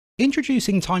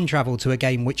Introducing time travel to a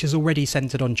game which is already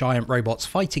centered on giant robots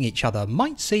fighting each other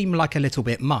might seem like a little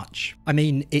bit much. I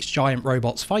mean, it's giant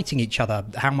robots fighting each other,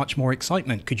 how much more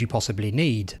excitement could you possibly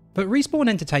need? But Respawn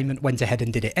Entertainment went ahead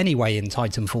and did it anyway in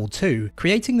Titanfall 2,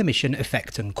 creating the mission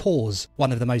Effect and Cause,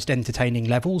 one of the most entertaining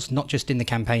levels, not just in the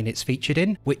campaign it's featured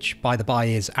in, which by the by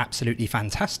is absolutely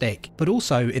fantastic, but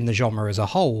also in the genre as a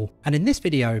whole. And in this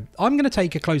video, I'm going to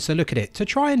take a closer look at it to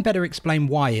try and better explain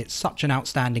why it's such an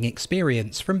outstanding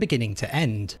experience from beginning to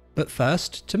end. But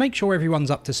first, to make sure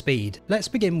everyone's up to speed, let's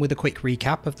begin with a quick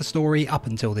recap of the story up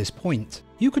until this point.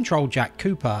 You control Jack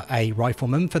Cooper, a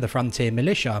rifleman for the Frontier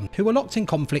Militia, who are locked in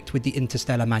conflict with the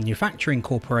Interstellar Manufacturing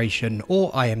Corporation,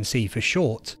 or IMC for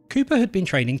short. Cooper had been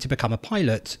training to become a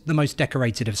pilot, the most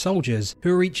decorated of soldiers,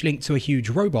 who are each linked to a huge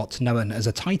robot known as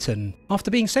a Titan. After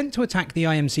being sent to attack the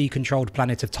IMC-controlled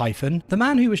planet of Typhon, the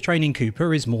man who was training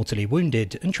Cooper is mortally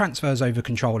wounded and transfers over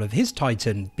control of his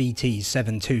Titan,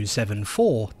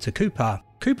 BT-7274, to Cooper.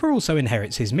 Cooper also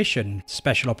inherits his mission,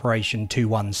 Special Operation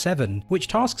 217, which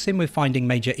tasks him with finding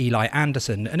Major Eli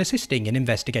Anderson and assisting in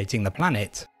investigating the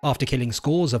planet. After killing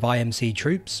scores of IMC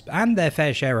troops and their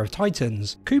fair share of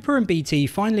Titans, Cooper and BT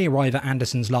finally arrive at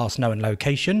Anderson's last known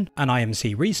location, an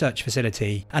IMC research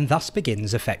facility, and thus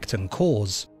begins Effect and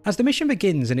Cause. As the mission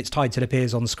begins and its title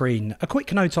appears on screen, a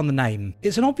quick note on the name.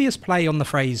 It's an obvious play on the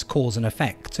phrase cause and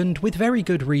effect, and with very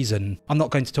good reason. I'm not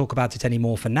going to talk about it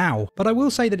anymore for now, but I will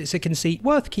say that it's a conceit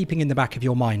worth keeping in the back of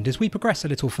your mind as we progress a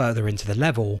little further into the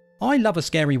level. I love a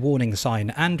scary warning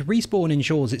sign, and Respawn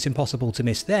ensures it's impossible to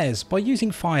miss theirs by using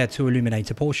fire to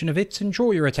illuminate a portion of it and draw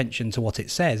your attention to what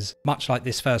it says. Much like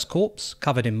this first corpse,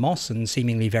 covered in moss and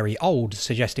seemingly very old,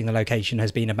 suggesting the location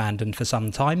has been abandoned for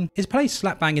some time, is placed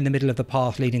slap bang in the middle of the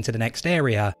path leading to the next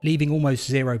area, leaving almost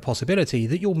zero possibility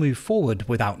that you'll move forward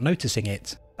without noticing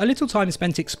it. A little time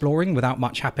spent exploring without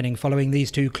much happening following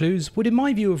these two clues would in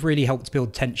my view have really helped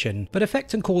build tension, but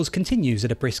Effect and Cause continues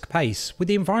at a brisk pace, with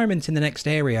the environment in the next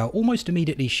area almost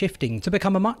immediately shifting to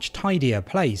become a much tidier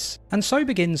place. And so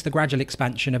begins the gradual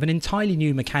expansion of an entirely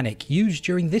new mechanic used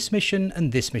during this mission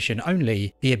and this mission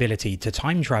only, the ability to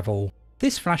time travel.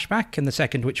 This flashback and the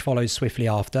second which follows swiftly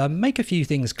after make a few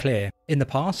things clear. In the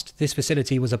past, this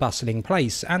facility was a bustling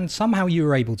place, and somehow you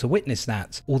were able to witness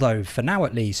that, although for now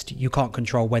at least, you can't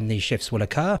control when these shifts will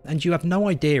occur, and you have no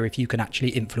idea if you can actually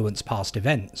influence past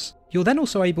events. You're then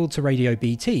also able to radio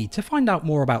BT to find out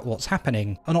more about what's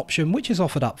happening, an option which is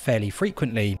offered up fairly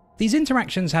frequently. These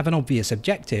interactions have an obvious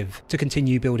objective, to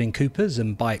continue building Cooper's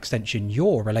and by extension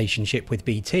your relationship with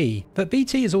BT, but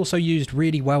BT is also used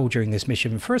really well during this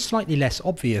mission for a slightly less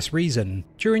obvious reason.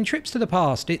 During trips to the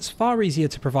past, it's far easier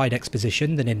to provide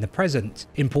exposition than in the present.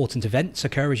 Important events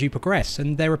occur as you progress,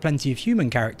 and there are plenty of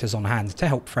human characters on hand to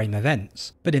help frame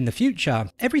events. But in the future,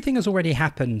 everything has already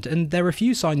happened and there are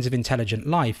few signs of intelligent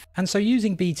life, and so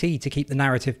using BT to keep the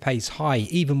narrative pace high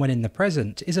even when in the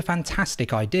present is a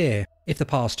fantastic idea. If the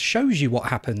past shows you what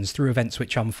happens through events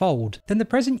which unfold, then the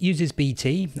present uses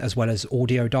BT, as well as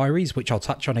audio diaries, which I'll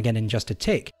touch on again in just a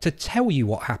tick, to tell you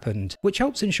what happened, which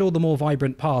helps ensure the more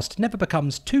vibrant past never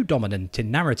becomes too dominant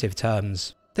in narrative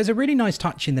terms. There's a really nice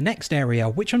touch in the next area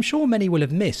which I'm sure many will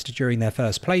have missed during their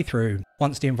first playthrough.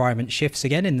 Once the environment shifts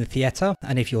again in the theatre,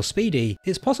 and if you're speedy,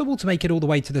 it's possible to make it all the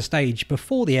way to the stage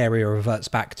before the area reverts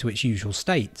back to its usual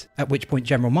state, at which point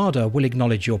General Marder will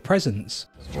acknowledge your presence.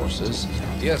 Forces.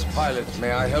 Yes, pilot,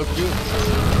 may I help you?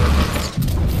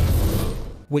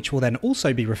 Which will then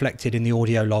also be reflected in the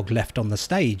audio log left on the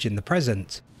stage in the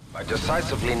present. By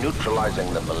decisively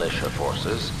neutralizing the militia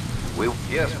forces,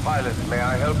 Yes, pilot, may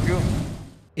I help you?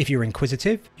 If you're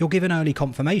inquisitive, you'll give an early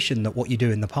confirmation that what you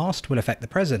do in the past will affect the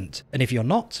present, and if you're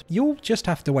not, you'll just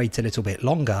have to wait a little bit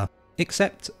longer.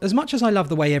 Except, as much as I love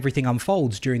the way everything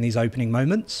unfolds during these opening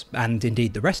moments, and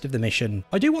indeed the rest of the mission,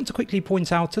 I do want to quickly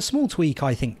point out a small tweak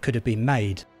I think could have been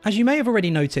made. As you may have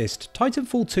already noticed,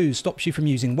 Titanfall 2 stops you from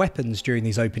using weapons during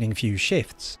these opening few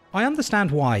shifts. I understand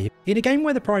why. In a game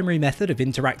where the primary method of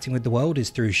interacting with the world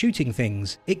is through shooting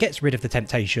things, it gets rid of the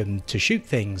temptation to shoot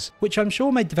things, which I'm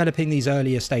sure made developing these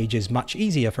earlier stages much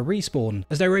easier for Respawn,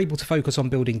 as they were able to focus on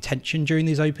building tension during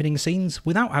these opening scenes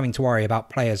without having to worry about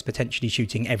players potentially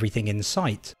shooting everything in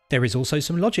sight. There is also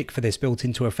some logic for this built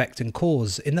into Effect and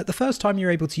Cause, in that the first time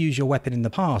you're able to use your weapon in the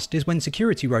past is when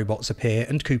security robots appear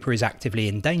and Cooper is actively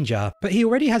in danger, but he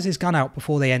already has his gun out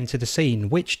before they enter the scene,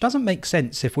 which doesn't make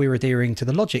sense if we're adhering to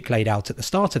the logic laid out at the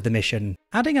start of the mission.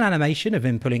 Adding an animation of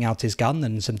him pulling out his gun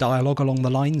and some dialogue along the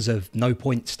lines of "no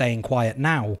point staying quiet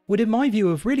now" would in my view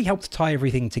have really helped tie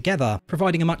everything together,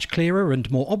 providing a much clearer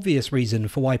and more obvious reason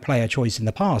for why player choice in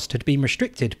the past had been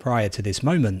restricted prior to this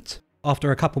moment.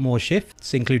 After a couple more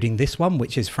shifts, including this one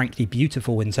which is frankly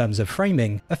beautiful in terms of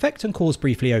framing, Effect and Cause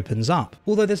briefly opens up,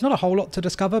 although there's not a whole lot to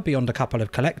discover beyond a couple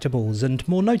of collectibles and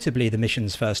more notably the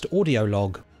mission's first audio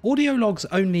log. Audio logs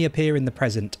only appear in the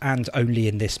present and only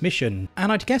in this mission,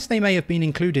 and I'd guess they may have been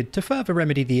included to further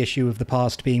remedy the issue of the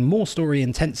past being more story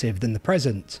intensive than the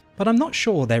present, but I'm not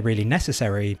sure they're really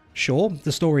necessary. Sure,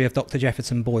 the story of Dr.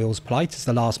 Jefferson Boyle's plight as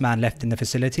the last man left in the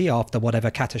facility after whatever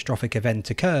catastrophic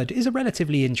event occurred is a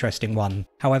relatively interesting one.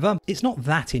 However, it's not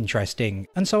that interesting,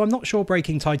 and so I'm not sure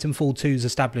breaking Titanfall 2's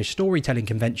established storytelling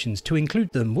conventions to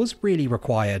include them was really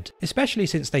required, especially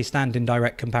since they stand in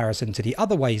direct comparison to the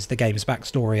other ways the game's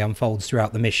backstory unfolds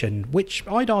throughout the mission, which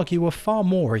I'd argue are far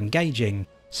more engaging.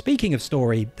 Speaking of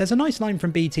story, there's a nice line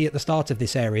from BT at the start of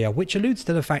this area which alludes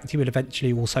to the fact he will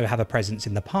eventually also have a presence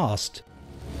in the past.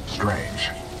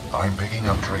 Strange. I'm picking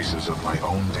up traces of my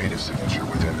own data signature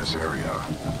within this area.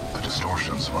 The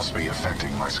distortions must be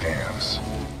affecting my scans.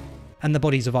 And the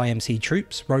bodies of IMC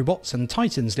troops, robots and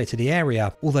Titans litter the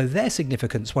area, although their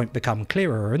significance won't become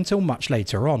clearer until much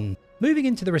later on. Moving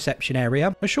into the reception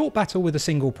area, a short battle with a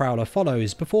single Prowler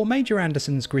follows before Major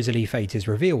Anderson's grisly fate is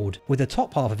revealed, with the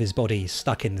top half of his body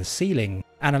stuck in the ceiling.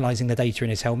 Analysing the data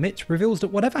in his helmet reveals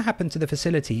that whatever happened to the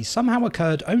facility somehow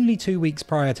occurred only 2 weeks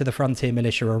prior to the Frontier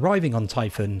Militia arriving on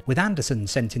Typhon, with Anderson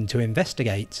sent in to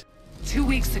investigate. 2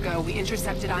 weeks ago, we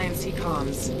intercepted IMC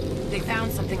comms. They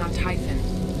found something on Typhon.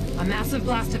 A massive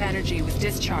blast of energy was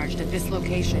discharged at this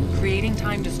location, creating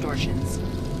time distortions.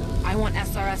 I want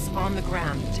SRS on the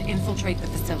ground to infiltrate the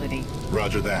facility.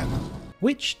 Roger that.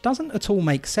 Which doesn't at all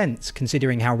make sense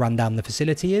considering how rundown the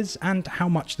facility is and how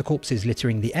much the corpses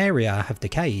littering the area have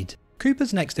decayed.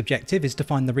 Cooper's next objective is to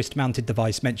find the wrist-mounted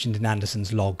device mentioned in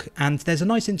Anderson's log, and there's a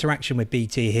nice interaction with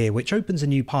BT here which opens a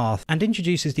new path and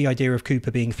introduces the idea of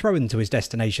Cooper being thrown to his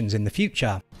destinations in the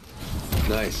future.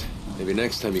 Nice. Maybe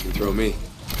next time you can throw me.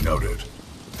 Noted.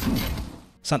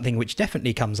 Something which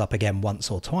definitely comes up again once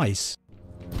or twice.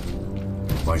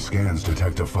 My scans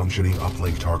detect a functioning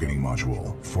uplink targeting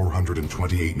module,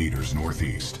 428 meters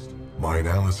northeast. My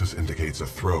analysis indicates a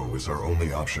throw is our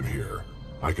only option here.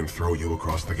 I can throw you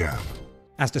across the gap.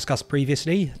 As discussed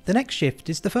previously, the next shift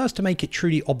is the first to make it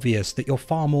truly obvious that you're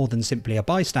far more than simply a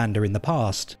bystander in the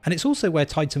past, and it's also where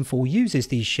Titanfall uses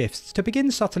these shifts to begin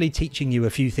subtly teaching you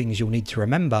a few things you'll need to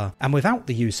remember, and without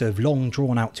the use of long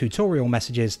drawn-out tutorial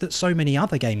messages that so many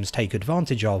other games take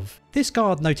advantage of. This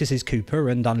guard notices Cooper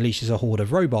and unleashes a horde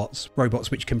of robots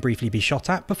which can briefly be shot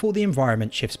at before the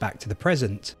environment shifts back to the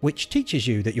present, which teaches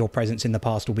you that your presence in the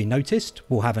past will be noticed,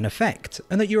 will have an effect,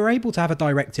 and that you are able to have a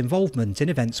direct involvement in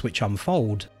events which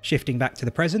unfold. Shifting back to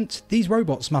the present, these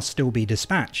robots must still be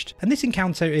dispatched, and this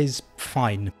encounter is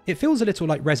fine. It feels a little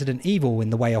like Resident Evil in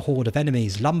the way a horde of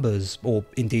enemies lumbers, or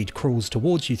indeed crawls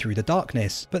towards you through the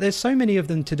darkness, but there's so many of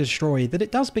them to destroy that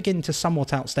it does begin to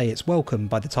somewhat outstay its welcome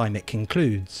by the time it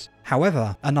concludes.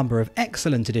 However, a number of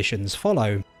excellent additions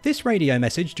follow. This radio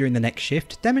message during the next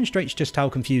shift demonstrates just how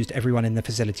confused everyone in the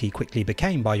facility quickly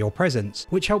became by your presence,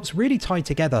 which helps really tie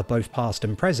together both past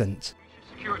and present.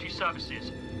 Security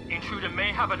services. Intruder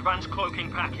may have advanced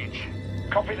cloaking package.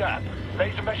 Copy that.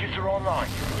 Laser messages are online.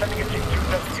 Sending a team to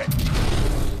investigate.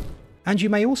 And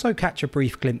you may also catch a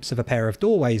brief glimpse of a pair of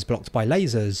doorways blocked by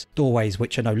lasers, doorways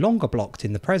which are no longer blocked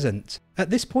in the present.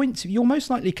 At this point, you'll most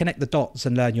likely connect the dots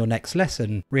and learn your next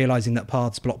lesson, realising that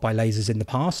paths blocked by lasers in the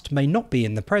past may not be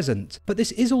in the present, but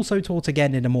this is also taught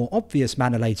again in a more obvious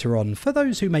manner later on for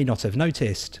those who may not have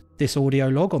noticed. This audio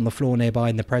log on the floor nearby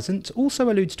in the present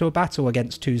also alludes to a battle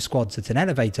against 2's squads at an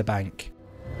elevator bank.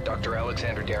 Dr.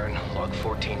 Alexander Darren, log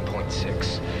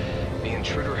 14.6. The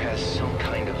intruder has some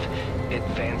kind of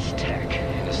advanced tech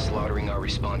and is slaughtering our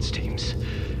response teams.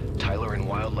 Tyler and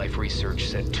Wildlife Research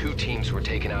said 2 teams were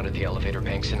taken out of the elevator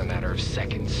banks in a matter of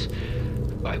seconds.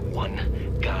 By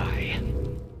one guy.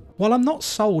 While I'm not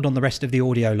sold on the rest of the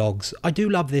audio logs, I do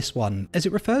love this one, as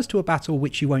it refers to a battle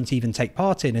which you won't even take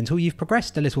part in until you've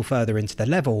progressed a little further into the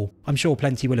level. I'm sure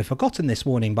plenty will have forgotten this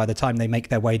warning by the time they make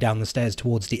their way down the stairs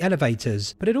towards the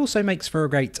elevators, but it also makes for a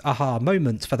great aha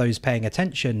moment for those paying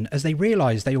attention as they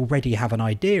realise they already have an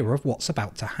idea of what's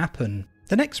about to happen.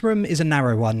 The next room is a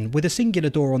narrow one, with a singular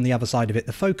door on the other side of it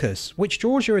the focus, which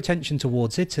draws your attention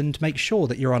towards it and makes sure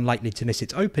that you're unlikely to miss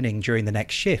its opening during the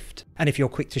next shift. And if you're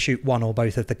quick to shoot one or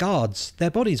both of the guards, their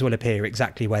bodies will appear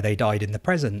exactly where they died in the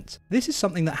present. This is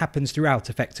something that happens throughout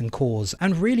Effect and Cause,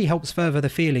 and really helps further the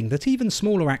feeling that even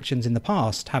smaller actions in the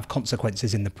past have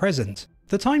consequences in the present.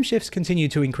 The time shifts continue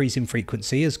to increase in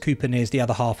frequency as Cooper nears the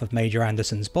other half of Major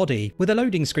Anderson's body, with a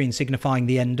loading screen signifying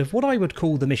the end of what I would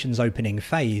call the mission's opening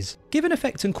phase. Given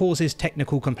Effect and Cause's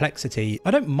technical complexity,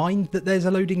 I don't mind that there's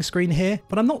a loading screen here,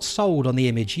 but I'm not sold on the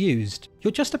image used.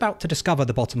 You're just about to discover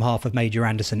the bottom half of Major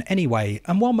Anderson anyway,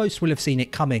 and while most will have seen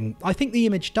it coming, I think the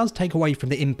image does take away from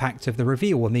the impact of the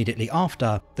reveal immediately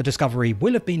after. The discovery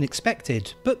will have been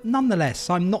expected, but nonetheless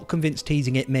I'm not convinced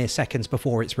teasing it mere seconds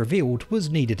before it's revealed was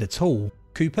needed at all.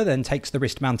 Cooper then takes the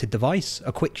wrist-mounted device,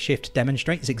 a quick shift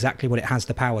demonstrates exactly what it has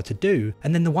the power to do,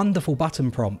 and then the wonderful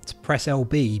button prompt, press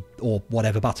LB, or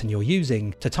whatever button you're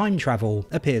using, to time travel,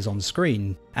 appears on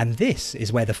screen. And this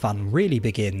is where the fun really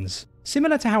begins.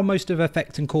 Similar to how most of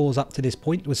Effect and Cause up to this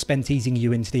point was spent easing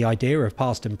you into the idea of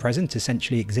past and present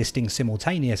essentially existing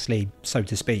simultaneously, so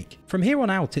to speak. From here on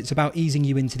out it's about easing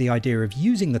you into the idea of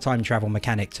using the time travel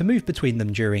mechanic to move between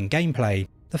them during gameplay.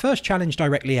 The first challenge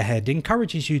directly ahead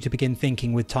encourages you to begin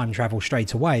thinking with time travel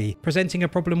straight away, presenting a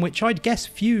problem which I'd guess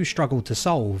few struggle to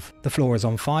solve. The floor is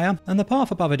on fire, and the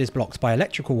path above it is blocked by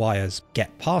electrical wires.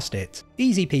 Get past it.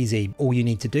 Easy peasy, all you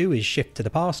need to do is shift to the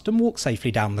past and walk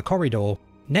safely down the corridor.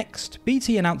 Next,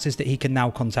 BT announces that he can now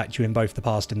contact you in both the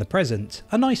past and the present,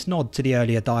 a nice nod to the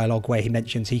earlier dialogue where he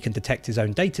mentions he can detect his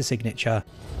own data signature.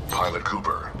 Pilot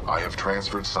Cooper, I have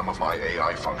transferred some of my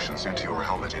AI functions into your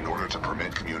helmet in order to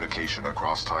permit communication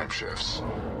across time shifts.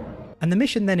 And the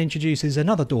mission then introduces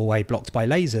another doorway blocked by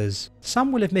lasers.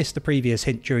 Some will have missed the previous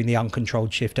hint during the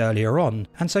uncontrolled shift earlier on,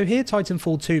 and so here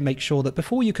Titanfall 2 makes sure that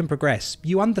before you can progress,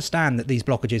 you understand that these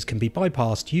blockages can be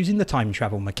bypassed using the time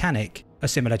travel mechanic. A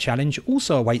similar challenge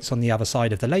also awaits on the other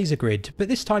side of the laser grid, but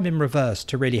this time in reverse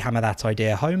to really hammer that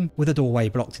idea home, with a doorway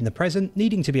blocked in the present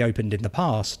needing to be opened in the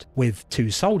past, with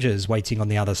 2 soldiers waiting on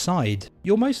the other side.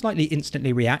 You'll most likely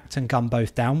instantly react and gun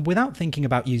both down without thinking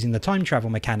about using the time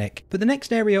travel mechanic, but the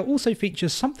next area also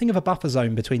features something of a buffer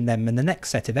zone between them and the next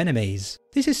set of enemies.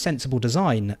 This is sensible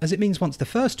design, as it means once the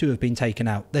first 2 have been taken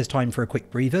out, there's time for a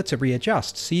quick breather to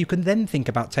readjust, so you can then think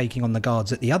about taking on the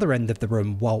guards at the other end of the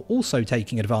room while also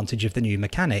taking advantage of the new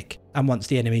mechanic. And once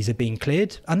the enemies have been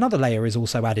cleared, another layer is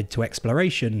also added to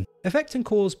exploration. Effect and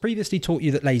Cause previously taught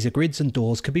you that laser grids and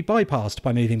doors could be bypassed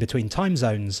by moving between time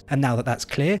zones, and now that that's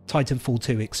clear, Titanfall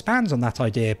 2 expands on that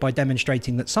idea by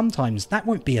demonstrating that sometimes that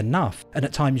won't be enough, and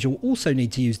at times you'll also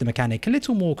need to use the mechanic a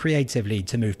little more creatively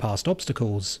to move past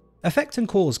obstacles. Effect and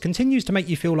Cause continues to make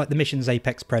you feel like the mission's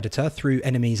apex predator through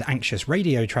enemies' anxious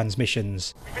radio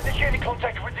transmissions. We've initiated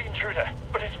contact with the intruder,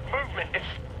 but his movement is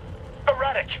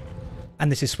erratic.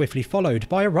 And this is swiftly followed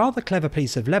by a rather clever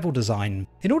piece of level design.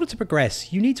 In order to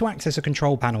progress, you need to access a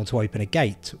control panel to open a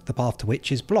gate, the path to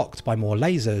which is blocked by more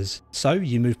lasers. So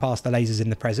you move past the lasers in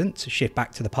the present, shift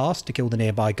back to the past to kill the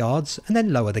nearby guards, and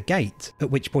then lower the gate, at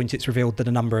which point it's revealed that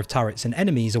a number of turrets and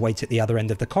enemies await at the other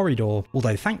end of the corridor,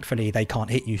 although thankfully they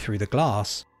can't hit you through the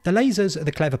glass. The lasers are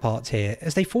the clever part here,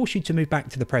 as they force you to move back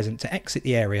to the present to exit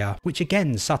the area, which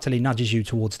again subtly nudges you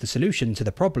towards the solution to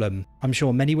the problem. I'm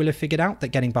sure many will have figured out that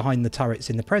getting behind the turrets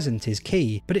in the present is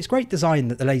key, but it's great design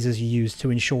that the lasers are used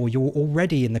to ensure you're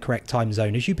already in the correct time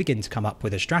zone as you begin to come up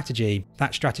with a strategy.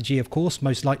 That strategy of course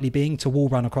most likely being to wall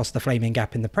run across the flaming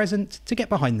gap in the present to get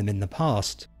behind them in the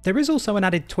past. There is also an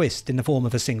added twist in the form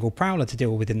of a single prowler to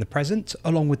deal with in the present,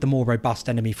 along with the more robust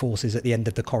enemy forces at the end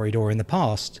of the corridor in the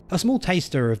past, a small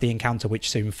taster of the encounter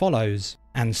which soon follows.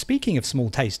 And speaking of small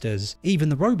tasters, even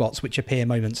the robots which appear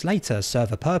moments later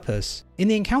serve a purpose. In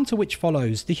the encounter which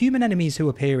follows, the human enemies who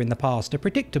appear in the past are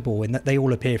predictable in that they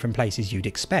all appear from places you'd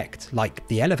expect, like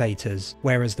the elevators,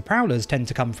 whereas the prowlers tend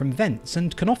to come from vents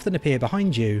and can often appear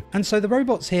behind you, and so the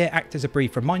robots here act as a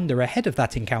brief reminder ahead of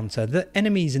that encounter that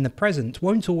enemies in the present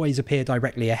won't always appear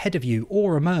directly ahead of you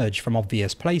or emerge from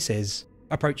obvious places.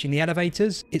 Approaching the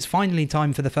elevators, it's finally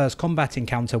time for the first combat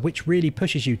encounter which really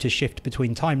pushes you to shift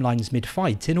between timelines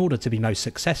mid-fight in order to be most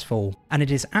successful, and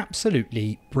it is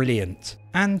absolutely brilliant.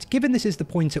 And given this is the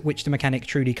point at which the mechanic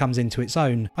truly comes into its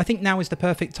own, I think now is the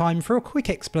perfect time for a quick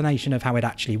explanation of how it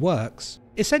actually works.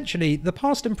 Essentially, the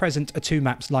past and present are 2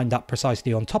 maps lined up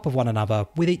precisely on top of one another,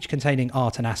 with each containing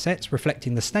art and assets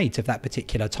reflecting the state of that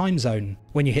particular time zone.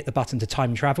 When you hit the button to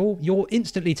time travel, you're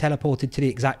instantly teleported to the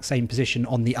exact same position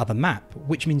on the other map,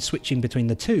 which means switching between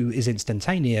the 2 is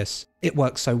instantaneous. It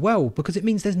works so well because it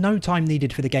means there's no time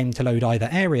needed for the game to load either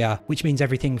area, which means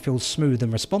everything feels smooth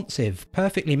and responsive,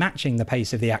 perfectly matching the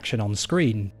pace of the action on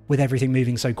screen. With everything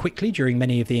moving so quickly during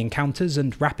many of the encounters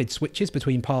and rapid switches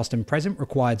between past and present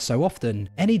required so often,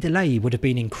 any delay would have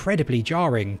been incredibly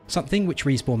jarring, something which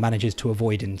Respawn manages to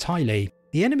avoid entirely.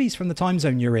 The enemies from the time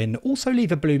zone you're in also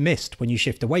leave a blue mist when you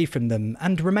shift away from them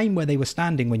and remain where they were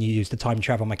standing when you use the time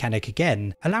travel mechanic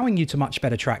again, allowing you to much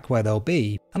better track where they'll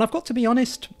be. And I've got to be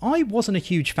honest, I wasn't a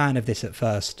huge fan of this at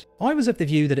first. I was of the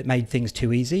view that it made things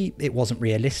too easy, it wasn't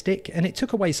realistic, and it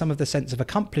took away some of the sense of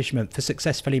accomplishment for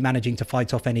successfully managing to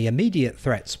fight off any immediate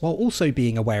threats while also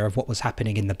being aware of what was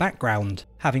happening in the background.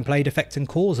 Having played Effect and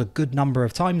Cause a good number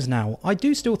of times now, I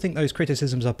do still think those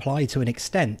criticisms apply to an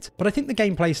extent, but I think the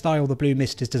gameplay style the blue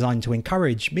mist is designed to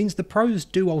encourage means the pros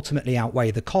do ultimately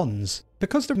outweigh the cons.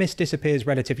 Because the mist disappears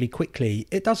relatively quickly,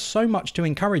 it does so much to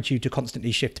encourage you to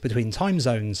constantly shift between time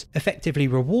zones, effectively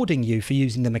rewarding you for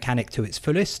using the mechanic to its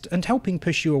fullest and helping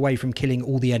push you away from killing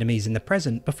all the enemies in the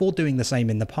present before doing the same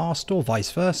in the past or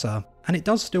vice versa. And it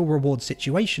does still reward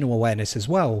situational awareness as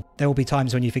well. There will be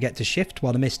times when you forget to shift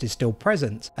while the mist is still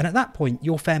present, and at that point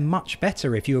you'll fare much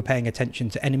better if you were paying attention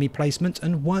to enemy placement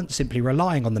and weren't simply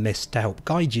relying on the mist to help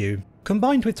guide you.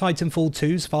 Combined with Titanfall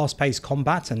 2's fast-paced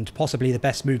combat and possibly the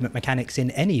best movement mechanics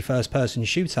in any first-person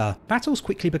shooter, battles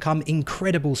quickly become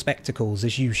incredible spectacles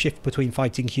as you shift between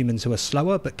fighting humans who are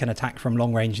slower but can attack from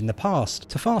long range in the past,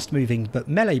 to fast-moving but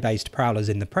melee-based prowlers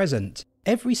in the present.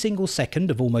 Every single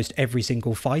second of almost every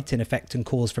single fight in Effect and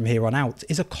Cause from here on out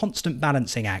is a constant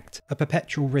balancing act, a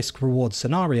perpetual risk-reward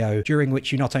scenario during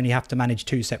which you not only have to manage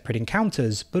two separate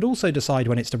encounters, but also decide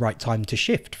when it's the right time to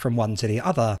shift from one to the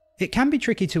other. It can be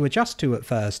tricky to adjust to at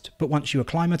first, but once you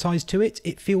acclimatise to it,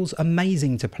 it feels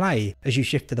amazing to play, as you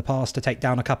shift to the past to take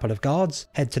down a couple of guards,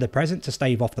 head to the present to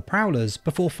stave off the prowlers,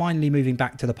 before finally moving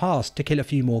back to the past to kill a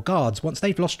few more guards once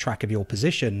they've lost track of your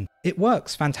position. It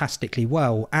works fantastically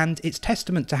well, and it's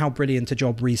testament to how brilliant a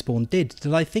job Respawn did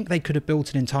that I think they could have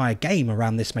built an entire game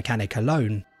around this mechanic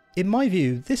alone. In my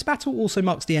view, this battle also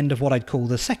marks the end of what I'd call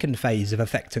the second phase of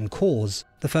Effect and Cause.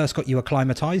 The first got you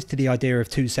acclimatised to the idea of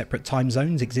two separate time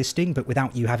zones existing but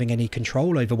without you having any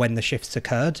control over when the shifts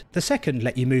occurred. The second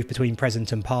let you move between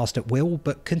present and past at will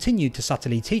but continued to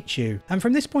subtly teach you. And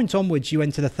from this point onwards you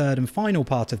enter the third and final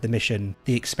part of the mission,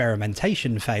 the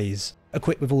experimentation phase.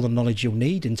 Equipped with all the knowledge you'll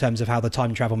need in terms of how the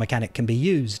time travel mechanic can be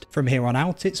used. From here on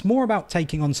out, it's more about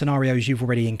taking on scenarios you've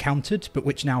already encountered, but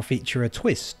which now feature a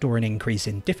twist or an increase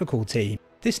in difficulty.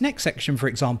 This next section, for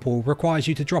example, requires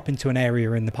you to drop into an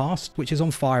area in the past which is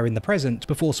on fire in the present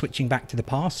before switching back to the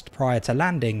past prior to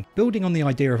landing, building on the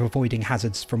idea of avoiding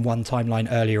hazards from one timeline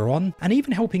earlier on, and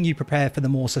even helping you prepare for the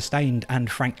more sustained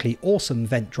and frankly awesome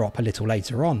vent drop a little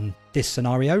later on. This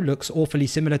scenario looks awfully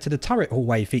similar to the turret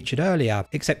hallway featured earlier,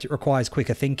 except it requires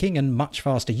quicker thinking and much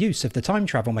faster use of the time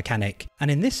travel mechanic. And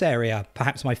in this area,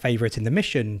 perhaps my favourite in the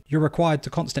mission, you're required to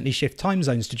constantly shift time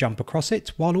zones to jump across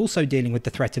it, while also dealing with the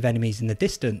threat of enemies in the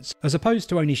distance, as opposed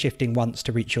to only shifting once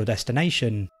to reach your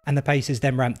destination. And the pace is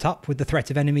then ramped up with the threat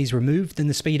of enemies removed and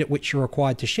the speed at which you're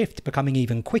required to shift becoming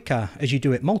even quicker as you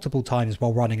do it multiple times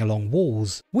while running along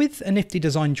walls. With a nifty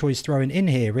design choice thrown in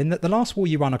here in that the last wall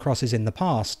you run across is in the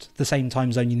past, the same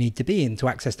time zone you need to be in to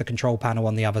access the control panel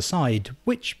on the other side,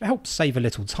 which helps save a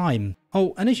little time.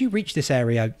 Oh, and as you reach this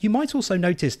area, you might also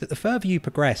notice that the further you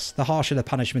progress, the harsher the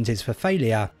punishment is for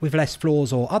failure, with less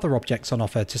floors or other objects on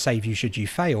offer to save you should you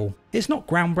fail. It's not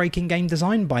groundbreaking game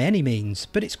design by any means,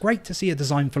 but it's great to see a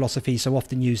design philosophy so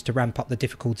often used to ramp up the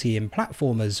difficulty in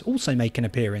platformers also make an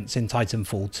appearance in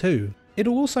Titanfall 2.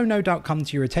 It'll also no doubt come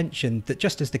to your attention that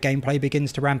just as the gameplay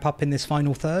begins to ramp up in this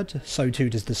final third, so too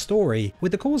does the story,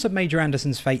 with the cause of Major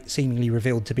Anderson's fate seemingly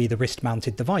revealed to be the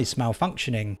wrist-mounted device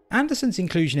malfunctioning. Anderson's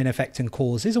inclusion in Effect and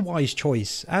Cause is a wise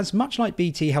choice, as much like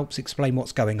BT helps explain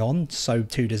what's going on, so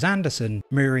too does Anderson,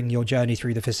 mirroring your journey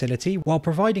through the facility while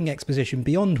providing exposition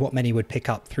beyond what many would pick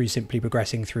up through simply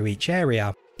progressing through each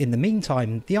area. In the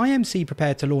meantime, the IMC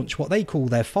prepare to launch what they call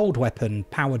their fold weapon,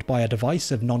 powered by a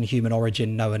device of non-human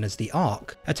origin known as the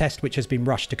Ark, a test which has been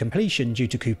rushed to completion due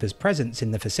to Cooper's presence in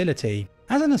the facility.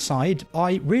 As an aside,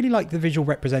 I really like the visual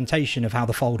representation of how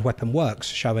the fold weapon works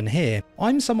shown here.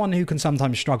 I'm someone who can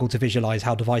sometimes struggle to visualise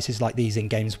how devices like these in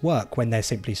games work when they're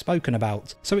simply spoken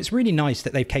about, so it's really nice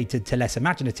that they've catered to less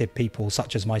imaginative people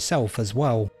such as myself as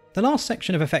well. The last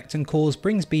section of Effect and Cause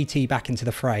brings BT back into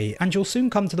the fray, and you'll soon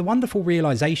come to the wonderful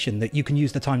realisation that you can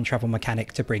use the time travel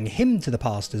mechanic to bring him to the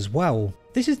past as well.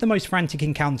 This is the most frantic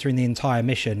encounter in the entire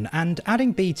mission, and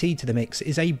adding BT to the mix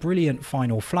is a brilliant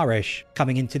final flourish.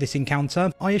 Coming into this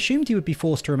encounter, I assumed he would be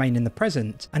forced to remain in the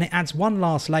present, and it adds one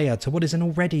last layer to what is an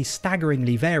already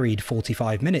staggeringly varied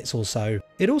 45 minutes or so.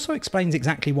 It also explains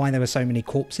exactly why there were so many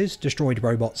corpses, destroyed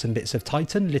robots and bits of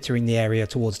Titan littering the area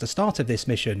towards the start of this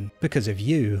mission, because of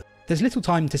you. There's little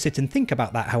time to sit and think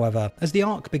about that, however, as the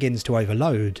Ark begins to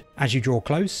overload. As you draw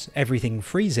close, everything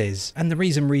freezes, and the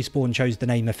reason Respawn chose the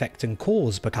name Effect and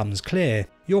Cause becomes clear.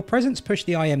 Your presence pushed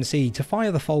the IMC to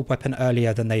fire the fold weapon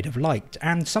earlier than they'd have liked,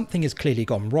 and something has clearly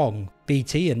gone wrong.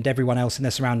 BT and everyone else in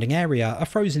the surrounding area are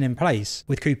frozen in place,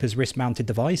 with Cooper's wrist-mounted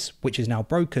device, which is now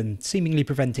broken, seemingly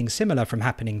preventing similar from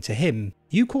happening to him.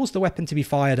 You caused the weapon to be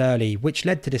fired early, which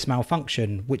led to this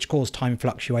malfunction, which caused time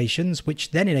fluctuations,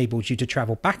 which then enabled you to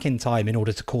travel back in time in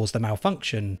order to cause the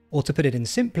malfunction. Or to put it in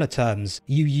simpler terms,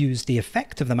 you used the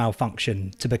effect of the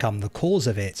malfunction to become the cause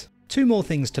of it. Two more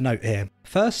things to note here.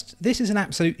 First, this is an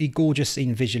absolutely gorgeous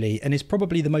scene visually and is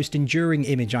probably the most enduring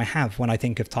image I have when I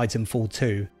think of Titanfall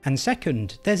 2. And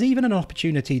second, there's even an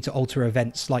opportunity to alter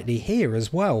events slightly here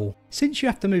as well. Since you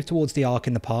have to move towards the Ark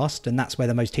in the past, and that's where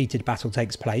the most heated battle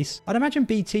takes place, I'd imagine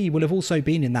BT will have also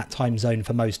been in that time zone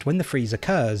for most when the freeze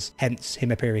occurs, hence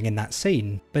him appearing in that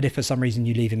scene. But if for some reason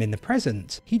you leave him in the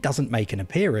present, he doesn't make an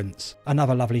appearance.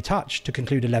 Another lovely touch to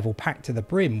conclude a level packed to the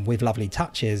brim with lovely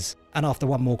touches. And after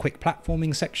one more quick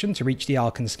platforming section to reach the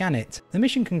Ark and scan it, the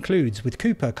mission concludes with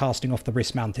Cooper casting off the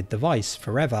wrist-mounted device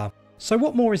forever. So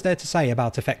what more is there to say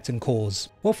about Effect and Cause?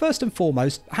 Well, first and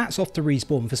foremost, hats off to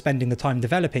Respawn for spending the time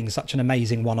developing such an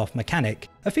amazing one-off mechanic.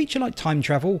 A feature like time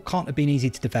travel can't have been easy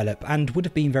to develop and would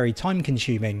have been very time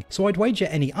consuming, so I'd wager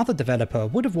any other developer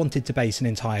would have wanted to base an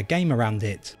entire game around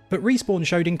it. But Respawn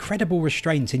showed incredible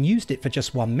restraint and used it for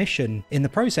just one mission, in the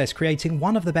process creating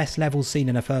one of the best levels seen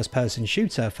in a first-person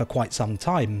shooter for quite some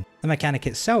time. The mechanic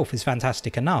itself is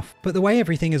fantastic enough, but the way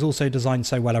everything is also designed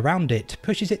so well around it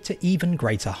pushes it to even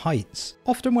greater heights.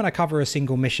 Often when I cover a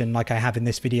single mission like I have in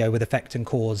this video with Effect and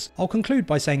Cause, I'll conclude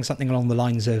by saying something along the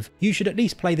lines of, you should at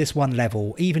least play this one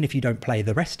level even if you don't play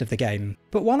the rest of the game.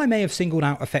 But while I may have singled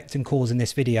out Effect and Cause in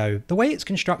this video, the way it's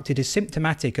constructed is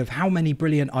symptomatic of how many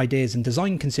brilliant ideas and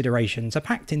design considerations are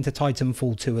packed into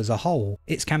Titanfall 2 as a whole.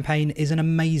 Its campaign is an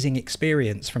amazing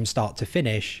experience from start to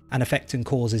finish, and Effect and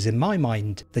Cause is in my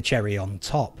mind the cherry on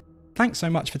top. Thanks so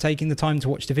much for taking the time to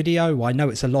watch the video. I know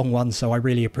it's a long one, so I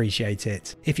really appreciate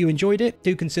it. If you enjoyed it,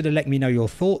 do consider letting me know your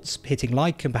thoughts, hitting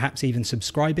like and perhaps even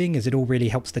subscribing, as it all really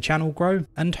helps the channel grow,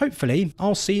 and hopefully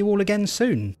I'll see you all again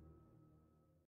soon.